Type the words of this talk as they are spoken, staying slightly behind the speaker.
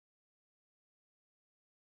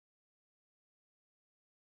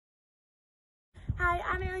Hi,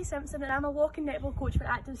 I'm Ellie Simpson and I'm a walking netball coach for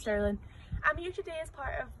Active Stirling. I'm here today as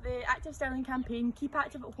part of the Active Stirling campaign Keep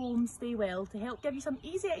Active at Home, Stay Well, to help give you some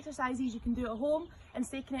easy exercises you can do at home and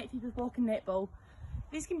stay connected with walking netball.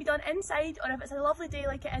 These can be done inside, or if it's a lovely day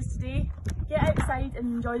like it is today, get outside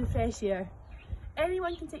and enjoy the fresh air.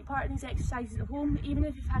 Anyone can take part in these exercises at home, even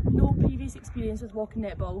if you've had no previous experience with walking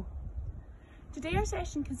netball. Today our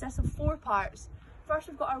session consists of 4 parts. First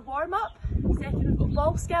we've got our warm-up, second we've got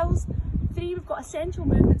ball skills, 3 we've got essential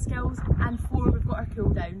movement skills, and 4 we've got our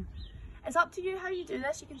cool down. It's up to you how you do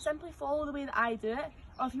this. You can simply follow the way that I do it,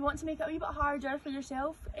 or if you want to make it a wee bit harder for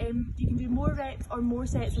yourself, you can do more reps or more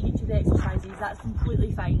sets of each of the exercises. That's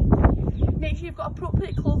completely fine. Make sure you've got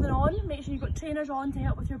appropriate clothing on, make sure you've got trainers on to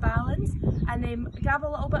help with your balance, and then grab a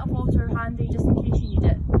little bit of water handy just in case you need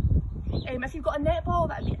it. If you've got a netball,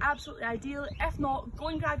 that would be absolutely ideal. If not, go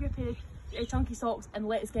and grab your pair of chunky socks and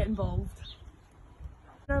let's get involved.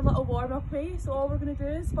 Our little warm up way, so all we're going to do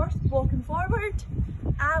is first walking forward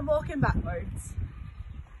and walking backwards,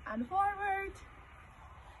 and forward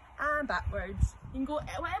and backwards. You can go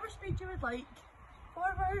at whatever speed you would like.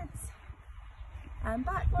 Forwards and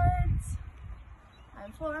backwards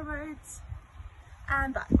and forwards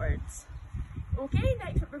and backwards. Okay,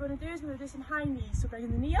 next what we're going to do is we're going to do some high knees, so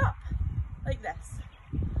bringing the knee up like this.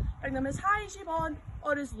 Bring them as high as you want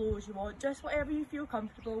or as low as you want, just whatever you feel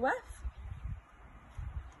comfortable with.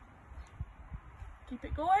 Keep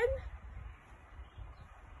it going.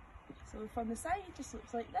 So from the side it just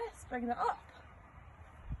looks like this, bringing it up.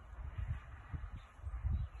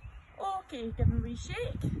 Okay, give them a wee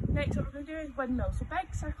shake. Next what we're going to do is windmill, so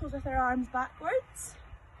big circles with our arms backwards.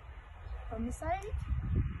 From the side.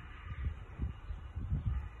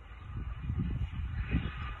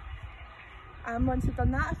 And once we've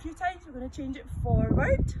done that a few times, we're going to change it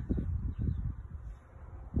forward.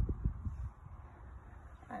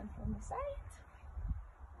 And from the side.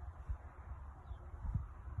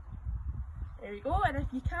 There we go, and if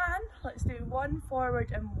you can, let's do 1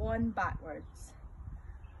 forward and 1 backwards.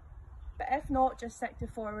 But if not, just stick to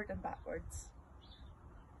forward and backwards.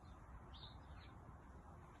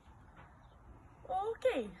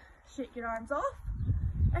 Okay, shake your arms off.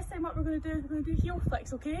 This time what we're going to do is we're going to do heel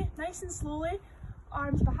flicks, okay? Nice and slowly,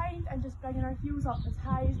 arms behind and just bringing our heels up as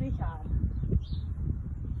high as we can.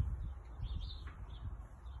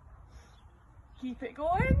 Keep it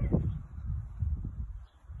going.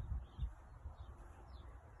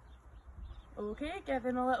 Okay, give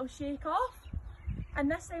them a little shake off.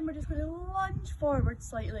 And this time we're just going to lunge forward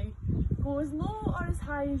slightly. Go as low or as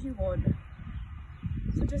high as you want.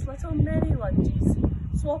 So just little mini lunges.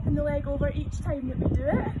 Swapping the leg over each time that we do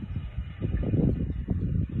it.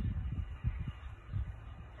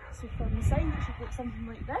 So from the side it should look something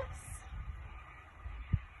like this.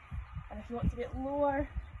 And if you want to get lower,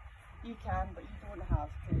 you can, but you don't have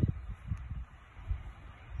to.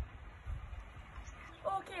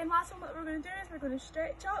 Okay, and last one what we're going to do is we're going to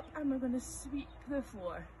stretch up and we're going to sweep the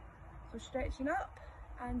floor. So stretching up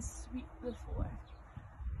and sweep the floor.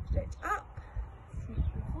 Stretch up, sweep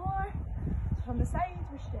the floor. So from the side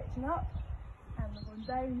we're stretching up and we're going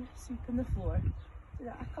down, sweeping the floor. Do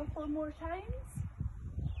that a couple more times.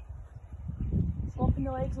 Swapping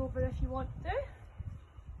the legs over if you want to.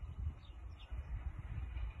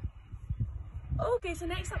 Okay, so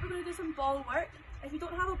next up we're going to do some ball work. If you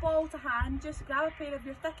don't have a ball to hand, just grab a pair of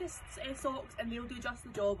your thickest socks and they'll do just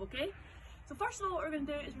the job, okay? So first of all what we're going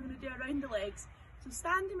to do is we're going to do around the legs. So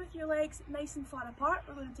standing with your legs nice and far apart,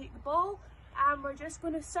 we're going to take the ball and we're just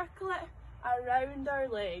going to circle it around our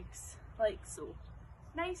legs, like so.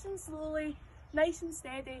 Nice and slowly, nice and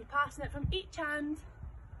steady, passing it from each hand.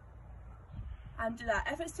 And do that.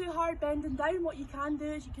 If it's too hard bending down, what you can do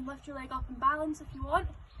is you can lift your leg up and balance if you want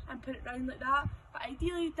and put it round like that, but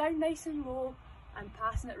ideally down nice and low and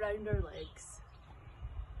passing it round our legs.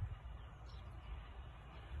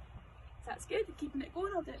 So that's good, keeping it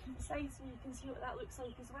going. I'll do it from the side so you can see what that looks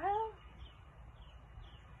like as well.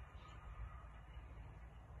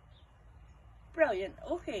 Brilliant.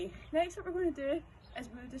 Okay, next what we're going to do is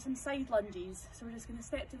we're going to do some side lunges. So we're just going to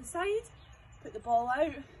step to the side, put the ball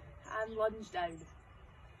out and lunge down.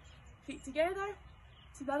 Feet together,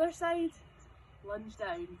 to the other side, lunge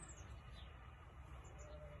down.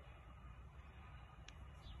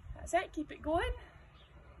 That's it, keep it going.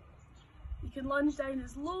 You can lunge down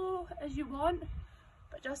as low as you want,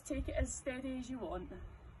 but just take it as steady as you want.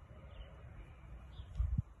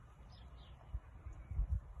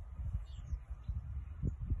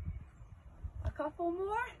 A couple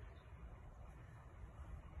more.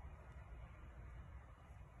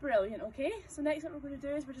 Brilliant, okay. So next what we're going to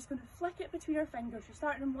do is we're just going to flick it between our fingers. We're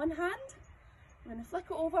starting in one hand, we're going to flick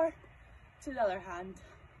it over to the other hand,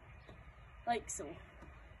 like so.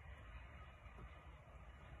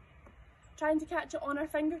 Trying to catch it on our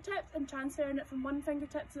fingertip and transferring it from one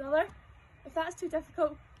fingertip to the other. If that's too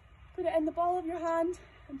difficult, put it in the ball of your hand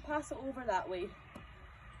and pass it over that way.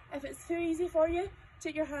 If it's too easy for you,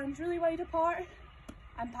 take your hands really wide apart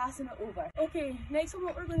and passing it over. Okay, next one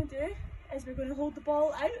what we're going to do is we're going to hold the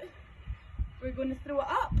ball out, we're going to throw it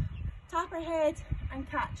up, tap our head and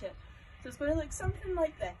catch it. So it's going to look something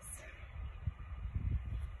like this.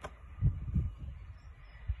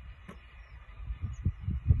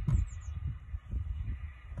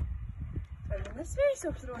 Turning this way,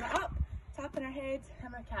 so throwing it up, tapping our head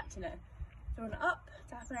and we're catching it. Throwing it up,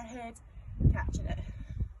 tapping our head, catching it.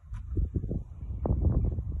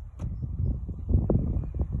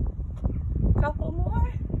 Couple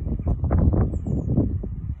more.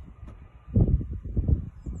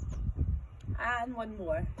 And one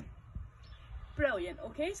more. Brilliant.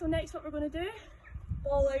 Okay, so next what we're going to do,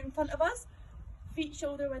 ball out in front of us, feet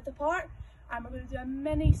shoulder width apart, and we're going to do a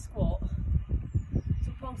mini squat.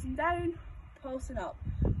 So pulsing down, pulsing up.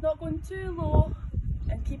 Not going too low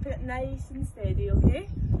and keeping it nice and steady, okay?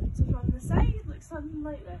 So from the side, looks something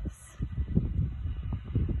like this.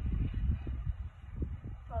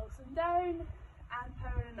 Pulsing down and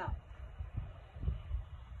powering up.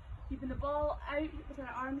 Keeping the ball out with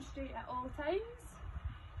our arms straight at all times.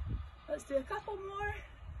 Let's do a couple more.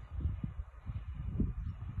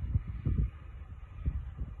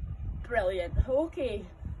 Brilliant. Okay,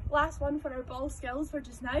 last one for our ball skills for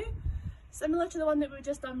just now. Similar to the one that we've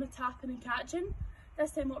just done with tapping and catching.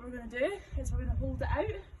 This time what we're going to do is we're going to hold it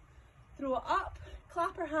out, throw it up,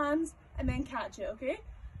 clap our hands and then catch it, okay?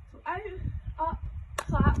 So out, up,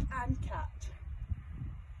 clap and catch.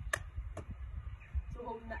 So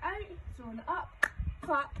holding it out, throwing it up,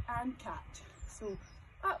 clap and catch. So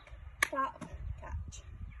up, clap, catch.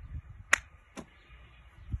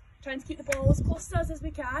 Trying to keep the ball as close to us as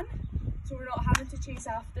we can so we're not having to chase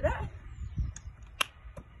after it.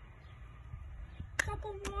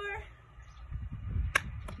 Couple more.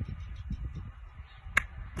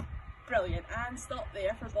 Brilliant, and stop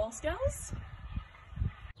there for ball skills.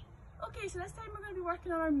 Okay, so this time we're going to be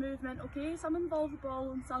working on our movement, okay? Some involve the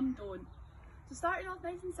ball and some don't. So starting off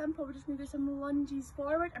nice and simple, we're just going to do some lunges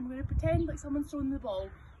forward and we're going to pretend like someone's throwing the ball.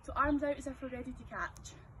 So arms out as if we're ready to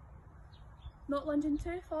catch. Not lunging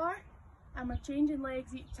too far, and we're changing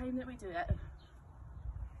legs each time that we do it.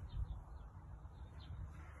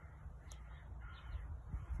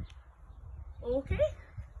 Okay,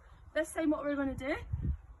 this time what we're going to do,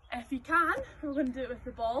 if you can, we're going to do it with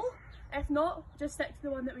the ball. If not, just stick to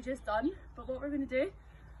the one that we just done. But what we're going to do,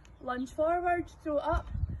 lunge forward, throw it up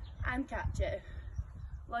and catch it.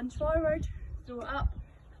 Lunge forward, throw it up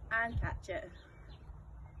and catch it.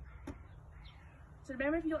 So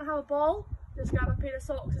remember, if you don't have a ball, just grab a pair of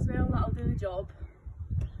socks as well, that'll do the job.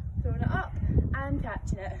 Throwing it up and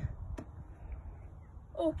catching it.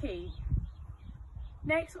 Okay,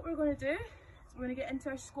 next what we're going to do is we're going to get into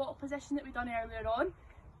our squat position that we done earlier on,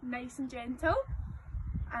 nice and gentle,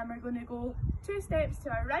 and we're going to go 2 steps to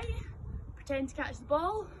our right, pretend to catch the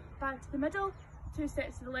ball, back to the middle, 2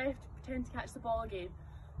 steps to the left, pretend to catch the ball again.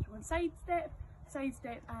 So one side step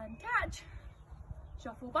and catch,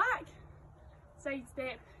 shuffle back, side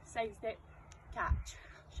step, catch,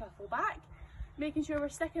 shuffle back, making sure we're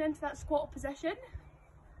sticking into that squat position,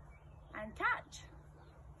 and catch,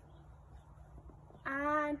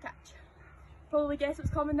 and catch. Probably guess what's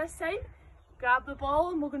coming this time. Grab the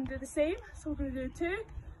ball and we're going to do the same. So we're going to do 2,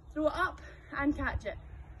 throw it up and catch it.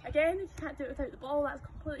 Again, if you can't do it without the ball, that's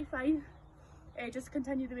completely fine. Just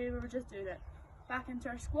continue the way we were just doing it. Back into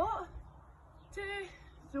our squat, 2,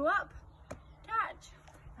 throw up, catch,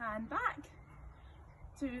 and back.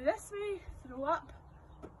 2 this way, throw up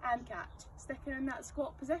and catch. Sticking in that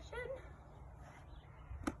squat position.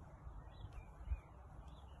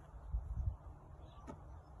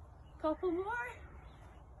 Couple more.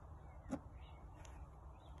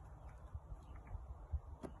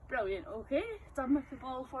 Brilliant, okay, done with the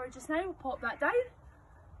ball forward just now, we'll pop that down.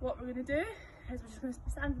 What we're going to do is we're just going to be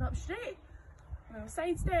standing up straight. We're going to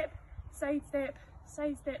side step,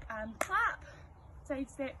 and clap. Side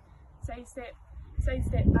step,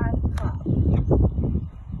 and clap.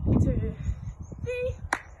 2, 3.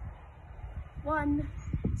 1,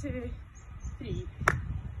 2, 3.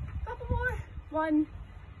 Couple more. 1,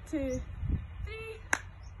 2, 3.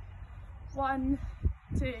 1,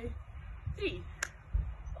 2, 3.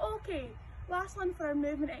 Okay, last one for our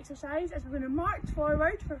movement exercise is we're going to march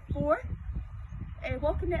forward for 4.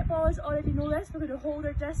 Walking netballers already know this. We're going to hold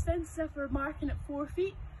our distance as if we're marking at 4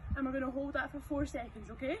 feet, and we're going to hold that for 4 seconds,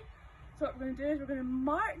 okay? So what we're going to do is we're going to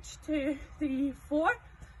march 2, 3, 4.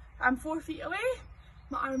 I'm 4 feet away.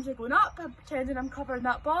 My arms are going up. I'm pretending I'm covering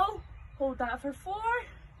that ball. Hold that for 4.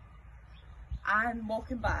 And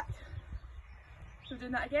walking back. So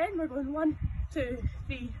doing that again. We're going 1, 2,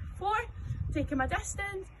 3, 4. Taking my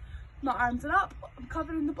distance. My arms are up. I'm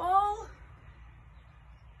covering the ball.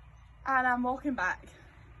 And I'm walking back.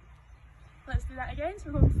 Let's do that again.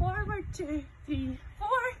 So we're going forward, 2, 3, 4.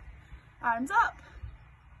 Arms up.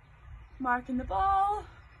 Marking the ball.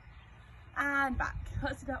 And back.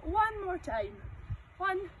 Let's do that one more time.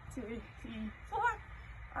 1, 2, 3, 4.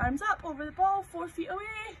 Arms up over the ball, 4 feet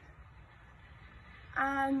away.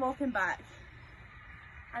 And walking back.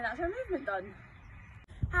 And that's our movement done.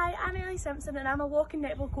 Hi, I'm Ellie Simpson and I'm a walking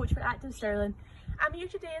netball coach for Active Stirling. I'm here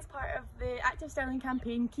today as part of the Active Stirling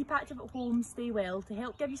campaign, Keep Active at Home, Stay Well, to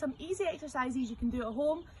help give you some easy exercises you can do at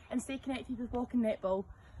home and stay connected with walking netball.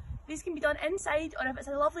 These can be done inside, or if it's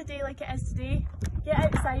a lovely day like it is today, get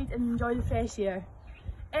outside and enjoy the fresh air.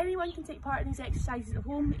 Anyone can take part in these exercises at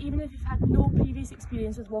home, even if you've had no previous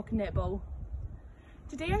experience with walking netball.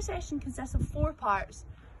 Today our session consists of 4 parts.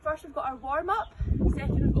 First we've got our warm-up,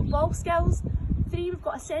 second we've got ball skills, 3 we've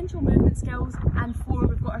got essential movement skills, and 4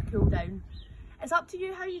 we've got our cool down. It's up to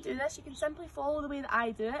you how you do this. You can simply follow the way that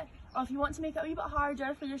I do it, or if you want to make it a wee bit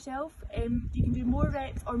harder for yourself, you can do more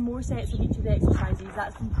reps or more sets of each of the exercises.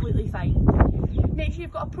 That's completely fine. Make sure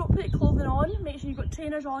you've got appropriate clothing on, make sure you've got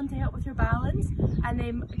trainers on to help with your balance, and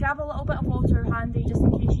then grab a little bit of water handy just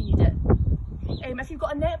in case you need it. If you've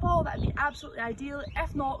got a netball, that would be absolutely ideal.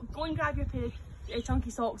 If not, go and grab your pair of chunky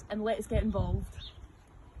socks and let's get involved.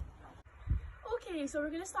 Okay, so we're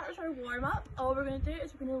going to start with our warm-up. All we're going to do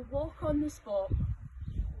is we're going to walk on the spot.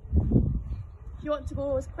 If you want to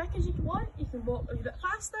go as quick as you want, you can walk a little bit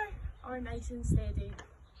faster or nice and steady.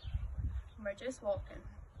 And we're just walking.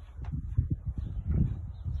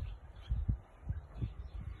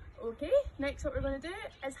 Okay, next what we're going to do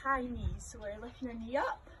is high knees. So we're lifting our knee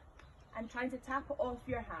up and trying to tap it off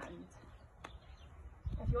your hand.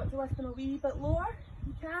 If you want to lift them a wee bit lower,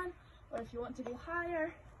 you can, or if you want to go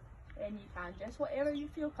higher, then you can, just whatever you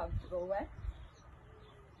feel comfortable with.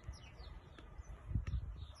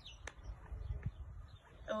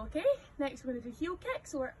 Okay, next we're going to do heel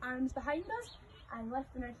kicks, so our arms behind us and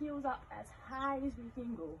lifting our heels up as high as we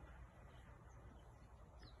can go.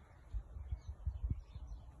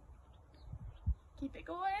 Keep it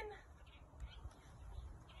going.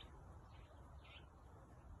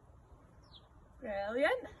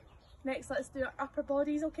 Brilliant. Next, let's do our upper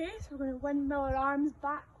bodies, okay? So we're going to windmill our arms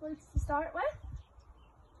backwards to start with.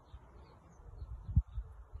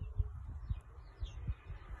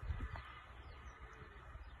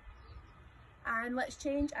 And let's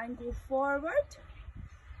change and go forward.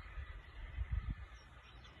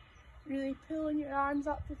 Really pulling your arms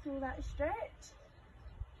up to feel that stretch.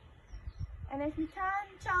 And if you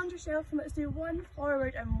can, challenge yourself and let's do 1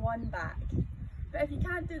 forward and 1 back. But if you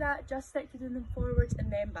can't do that, just stick to doing them forwards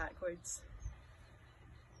and then backwards.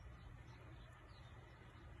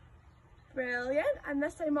 Brilliant. And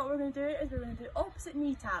this time what we're going to do is we're going to do opposite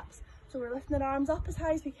knee taps. So we're lifting our arms up as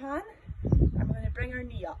high as we can and we're going to bring our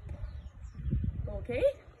knee up. Okay.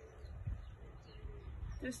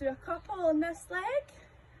 Just do a couple on this leg.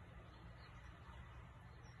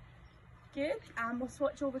 Good. And we'll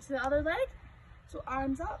switch over to the other leg. So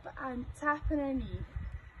arms up and tapping our knee.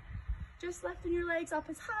 Just lifting your legs up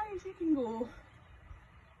as high as you can go.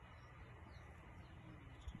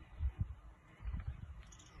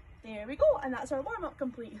 There we go, and that's our warm-up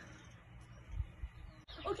complete.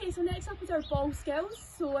 Okay, so next up is our ball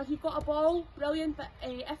skills. So if you've got a ball, brilliant, but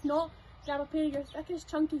if not, grab a pair of your thickest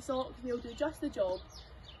chunky socks and they'll do just the job.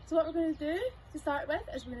 So what we're going to do to start with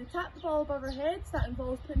is we're going to tap the ball above our heads. That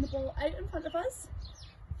involves putting the ball out in front of us,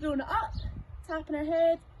 throwing it up, tapping our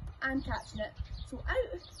head and catching it. So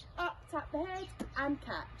out, up, tap the head and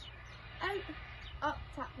catch. Out, up,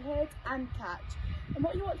 tap the head and catch. And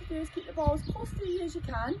what you want to do is keep the ball as close to you as you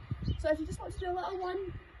can. So if you just want to do a little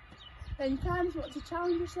one, then you can. If you want to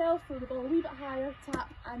challenge yourself, throw the ball a wee bit higher,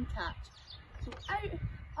 tap and catch. So out,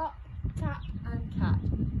 up, tap and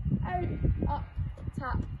catch. Out, up,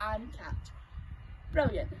 tap and catch.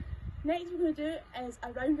 Brilliant. Next we're going to do is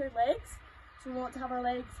around our legs. So we want to have our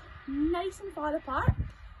legs nice and far apart.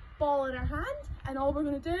 Ball in our hand, and all we're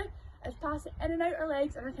going to do is pass it in and out our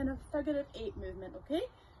legs in a kind of figure of 8 movement, okay?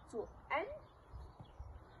 So in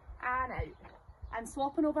and out, and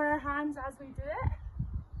swapping over our hands as we do it.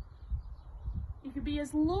 You can be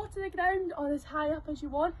as low to the ground or as high up as you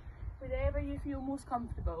want, wherever you feel most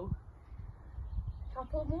comfortable.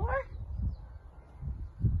 Couple more.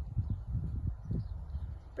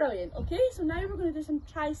 Brilliant. Okay, so now we're going to do some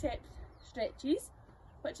tricep stretches,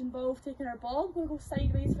 which involve taking our ball. We're going to go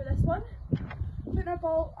sideways for this one. Putting our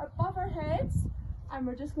ball above our heads, and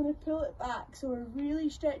we're just going to pull it back. So we're really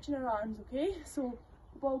stretching our arms, okay? So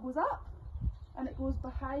the ball goes up and it goes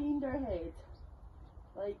behind our head,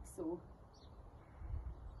 like so.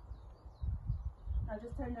 I'll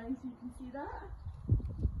just turn down so you can see that.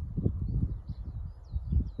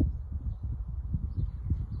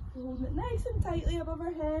 We're holding it nice and tightly above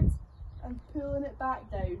our heads and pulling it back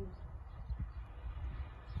down.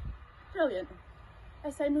 Brilliant.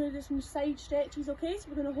 This time we're going to do some side stretches, okay? So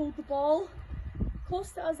we're going to hold the ball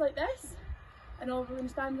close to us like this, and we're going to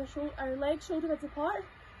stand with our legs shoulder width apart,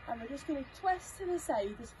 and we're just going to twist to the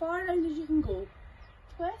side as far around as you can go.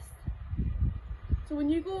 Twist. So when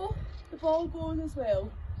you go, the ball goes as well,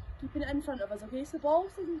 keeping it in front of us, okay? So the ball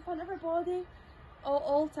stays in front of our body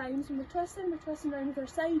all times. When we're twisting around with our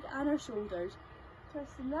side and our shoulders.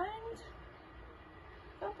 Twisting round.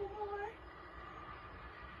 Couple more.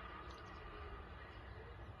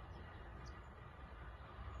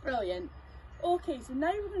 Brilliant. Okay, so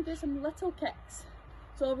now we're going to do some little kicks.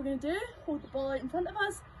 So all we're going to do, hold the ball out in front of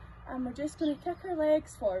us, and we're just going to kick our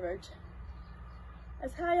legs forward.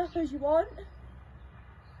 As high up as you want.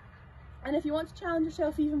 And if you want to challenge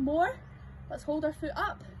yourself even more, let's hold our foot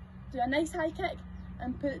up, do a nice high kick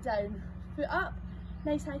and put it down. Foot up,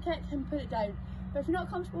 nice high kick and put it down. But if you're not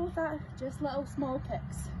comfortable with that, just little small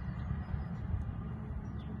kicks.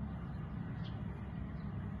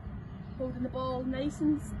 Holding the ball nice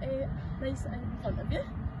and in front of you.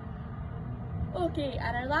 Okay,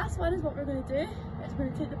 and our last one is what we're going to do, is we're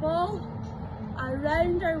going to take the ball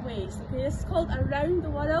around our waist. Okay, this is called around the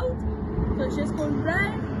world. So it's just going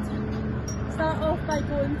round. Start off by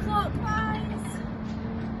going clockwise.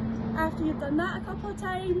 After you've done that a couple of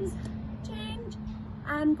times, change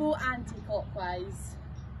and go anti-clockwise.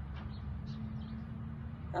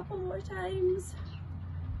 Couple more times.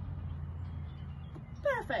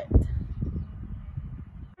 Perfect.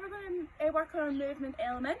 We're going to work on our movement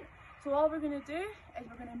element. So all we're going to do is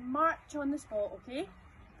we're going to march on the spot, okay?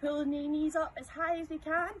 Pulling the knees up as high as we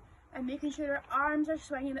can and making sure our arms are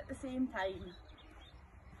swinging at the same time.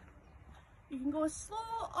 You can go as slow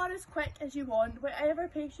or as quick as you want, whatever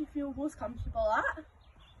pace you feel most comfortable at.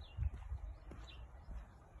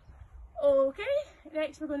 Okay,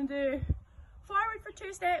 next we're going to do forward for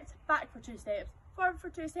 2 steps, back for 2 steps, forward for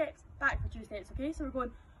 2 steps, back for 2 steps, okay? So we're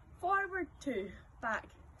going forward 2, back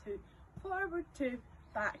 2, forward 2,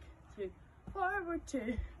 back 2, forward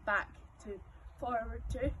 2, back 2, forward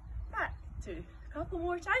 2, back 2. A couple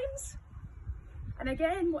more times. And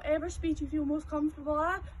again, whatever speed you feel most comfortable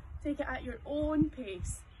at, take it at your own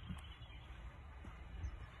pace.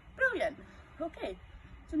 Brilliant. Okay,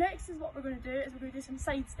 so next is what we're going to do, is we're going to do some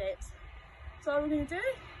side steps. So all we're going to do,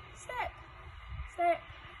 step, step,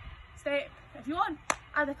 step. If you want,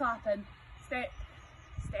 add a clap in. Step,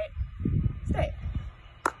 step, step,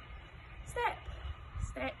 step,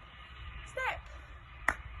 step, step,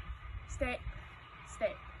 step,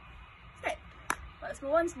 step, step. Let's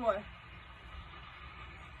go once more.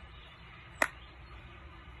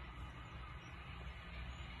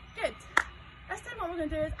 Good. This time what we're going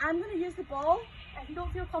to do is I'm going to use the ball. If you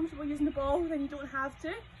don't feel comfortable using the ball, then you don't have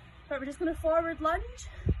to. But we're just going to forward lunge,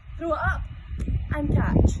 throw it up and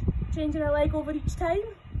catch. Changing our leg over each time.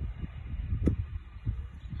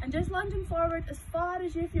 And just lunging forward as far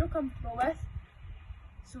as you feel comfortable with.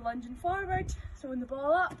 So lunging forward, throwing the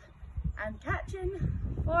ball up and catching,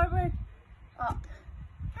 forward, up,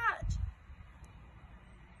 catch.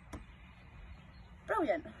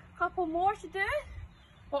 Brilliant. Couple more to do.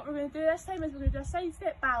 What we're going to do this time is we're going to do a side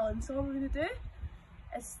step balance. So all we're going to do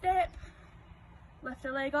is step, lift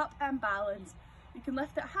your leg up and balance. You can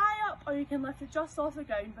lift it high up or you can lift it just off the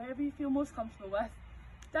ground, whatever you feel most comfortable with.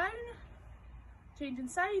 Down, changing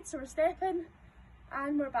sides, so we're stepping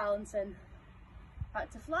and we're balancing.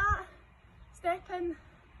 Back to flat, stepping,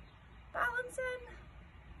 balancing,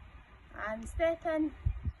 and stepping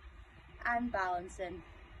and balancing.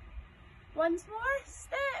 Once more,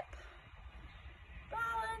 step,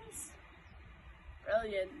 balance,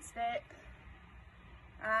 brilliant, step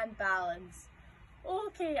and balance.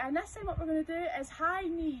 Okay, and this time what we're going to do is high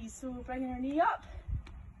knees, so bringing our knee up,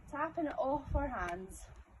 tapping it off our hands.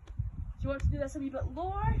 If you want to do this a wee bit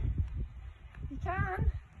lower, you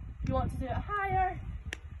can. If you want to do it higher,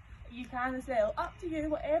 you can as well. Up to you,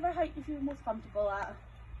 whatever height you feel most comfortable at.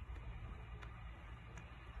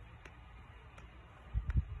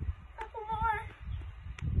 Couple more.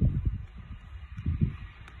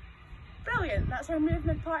 Brilliant, that's our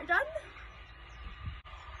movement part done.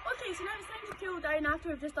 Okay, so now it's time to cool down after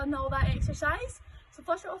we've just done all that exercise. So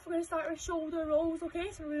So first off, we're going to start with shoulder rolls, okay?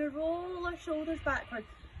 So we're going to roll our shoulders backward,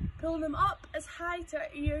 pulling them up as high to our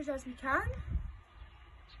ears as we can.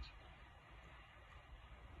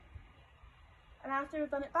 And after we've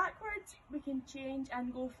done it backwards, we can change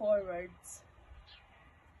and go forwards.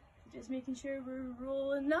 Just making sure we're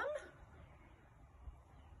rolling them.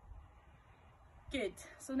 Good.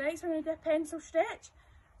 So next we're going to do a pencil stretch.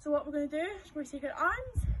 So what we're going to do is we're going to take our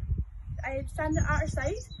arms, stand at our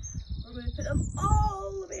side. We're going to put them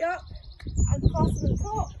all the way up and clasp them at the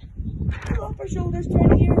top. Pull up our shoulders to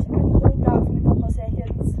our ears and hold that for a couple of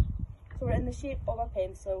seconds. So we're in the shape of a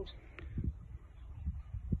pencil.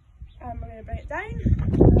 And we're going to bring it down,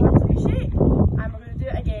 arms shape, and we're going to do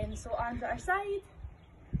it again. So arms at our side,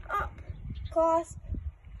 up, clasp,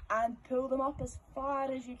 and pull them up as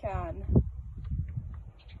far as you can.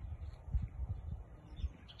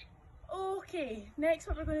 Okay, next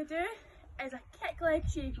what we're going to do is a kick leg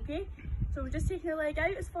shake, okay? So we're just taking the leg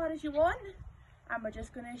out as far as you want, and we're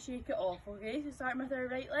just going to shake it off, okay? So starting with our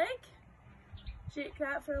right leg, shake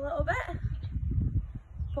that for a little bit,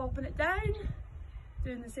 popping it down,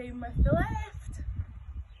 doing the same with the left,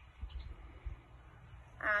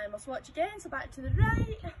 and we'll swatch again, so back to the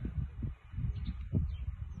right,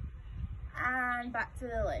 and back to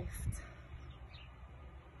the left.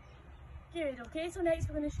 Good, okay, so next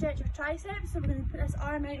we're going to stretch our triceps, so we're going to put this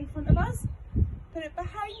arm out in front of us, put it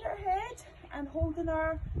behind our head, and holding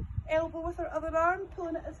our elbow with our other arm,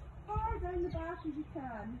 pulling it as far down the back as you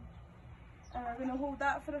can. And we're going to hold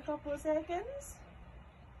that for a couple of seconds.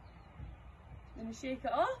 Going to shake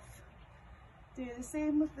it off, do the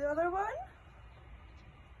same with the other one,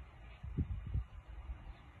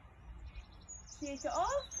 shake it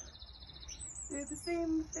off, do the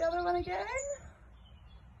same with the other one again,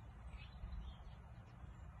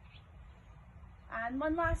 and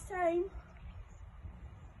one last time.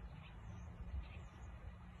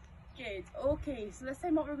 Good, okay, so this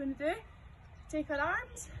time what we're going to do, take our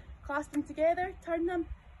arms, clasp them together, turn them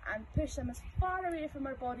and push them as far away from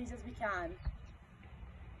our bodies as we can.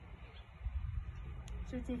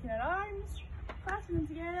 So we're taking our arms, clasping them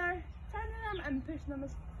together, turning them and pushing them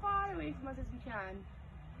as far away from us as we can.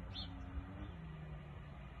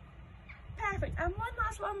 Perfect, and one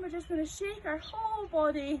last one, we're just going to shake our whole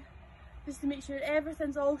body just to make sure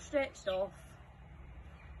everything's all stretched off.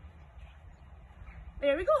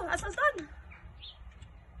 There we go, that's us done.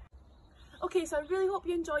 Okay, so I really hope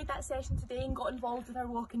you enjoyed that session today and got involved with our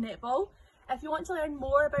walking netball. If you want to learn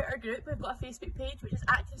more about our group, we've got a Facebook page which is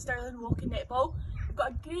Active Stirling Walking Netball. We've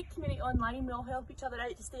got a great community online, we all help each other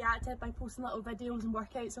out to stay active by posting little videos and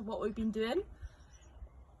workouts of what we've been doing.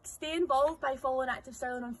 Stay involved by following Active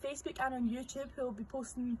Stirling on Facebook and on YouTube, who will be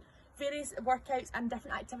posting various workouts and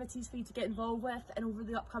different activities for you to get involved with and over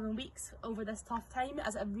the upcoming weeks over this tough time,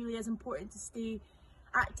 as it really is important to stay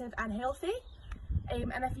active and healthy.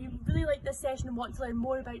 And if you really like this session and want to learn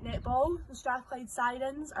more about netball, the Strathclyde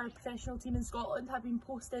Sirens, our professional team in Scotland, have been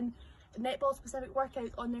posting netball specific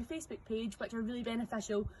workouts on their Facebook page which are really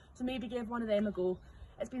beneficial, so maybe give one of them a go.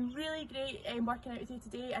 It's been really great working out with you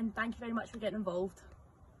today, and thank you very much for getting involved.